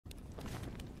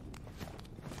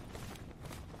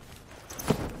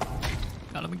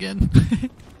Got him again.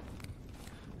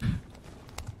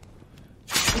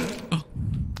 Oh.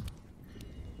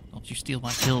 Don't you steal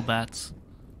my kill, bats.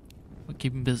 But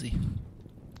keep him busy.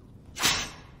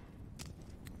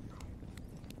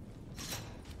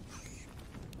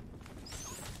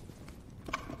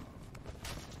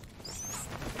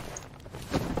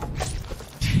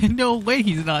 No way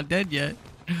he's not dead yet.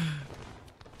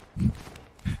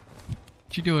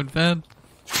 What you doing, fam?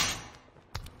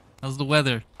 How's the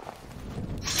weather?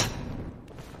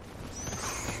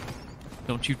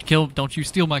 Don't you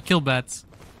steal my kill bats.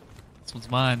 This one's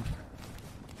mine.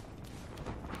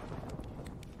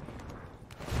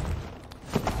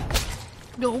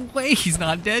 No way he's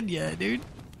not dead yet, dude.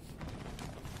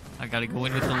 I gotta go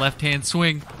in with the left-hand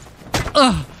swing.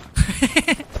 Ugh!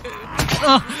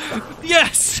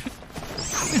 Yes!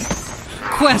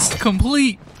 Quest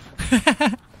complete!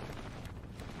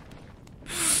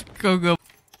 Go, go.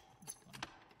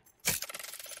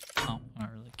 Oh, I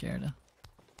don't really care to.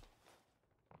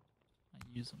 I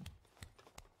use them.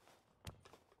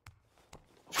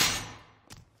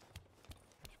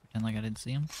 Pretend like I didn't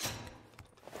see him.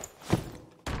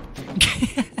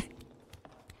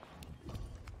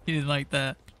 He didn't like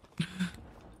that.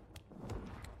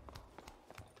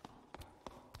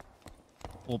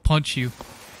 We'll punch you.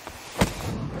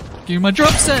 Give me my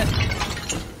drum set!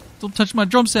 Don't touch my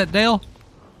drum set, Dale!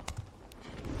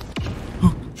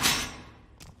 You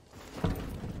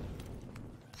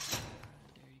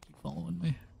keep following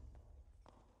me.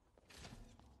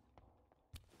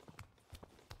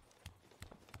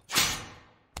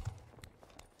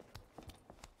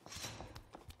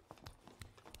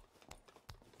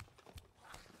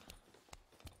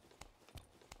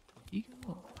 Where'd he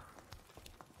go?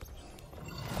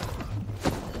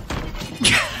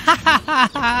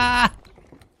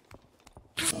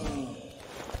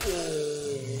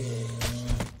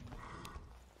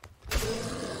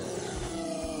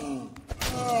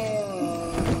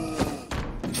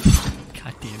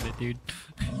 God damn it, dude.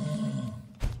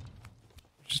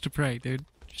 Just a prank, dude.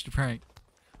 Just a prank.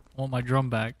 I want my drum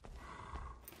back.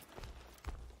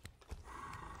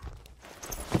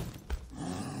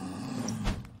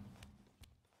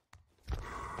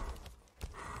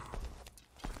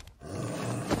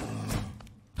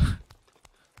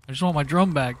 I just want my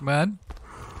drum back, man.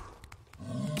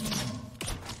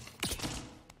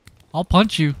 I'll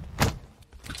punch you.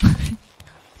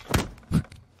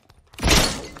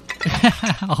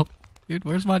 Ow. Dude,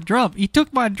 where's my drum? He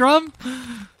took my drum?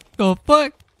 The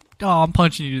fuck? Oh, I'm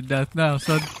punching you to death now,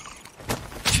 son.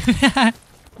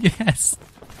 Yes.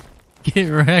 Get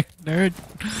wrecked, nerd.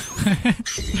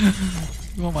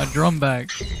 You want my drum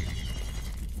back.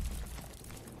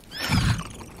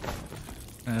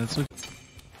 That's what...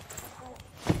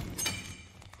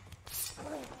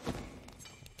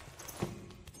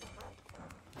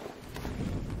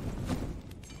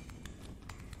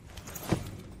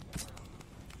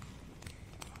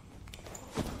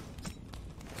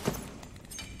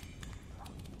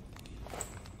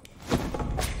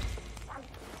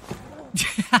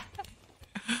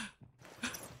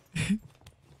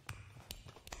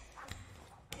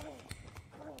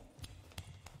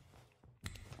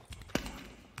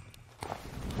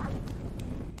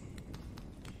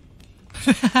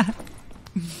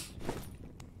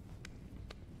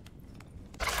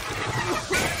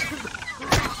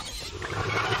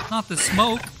 Not the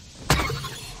smoke.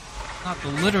 Not the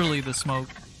literally the smoke.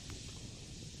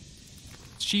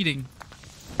 It's cheating.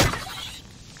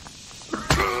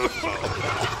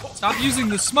 Stop using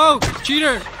the smoke,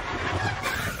 cheater!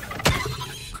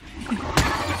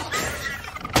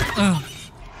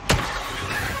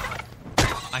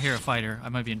 I hear a fighter. I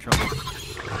might be in trouble.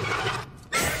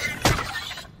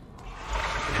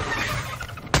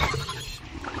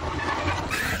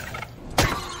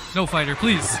 No fighter,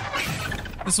 please.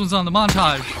 This one's on the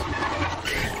montage.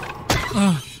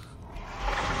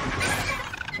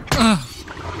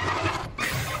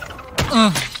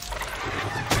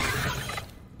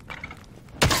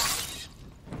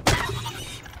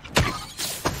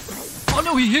 Oh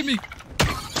no, he hit me.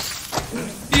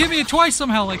 He hit me twice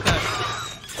somehow like that.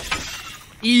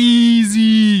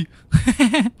 Easy.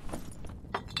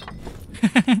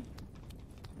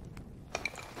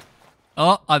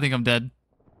 Oh, I think I'm dead.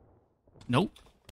 Nope.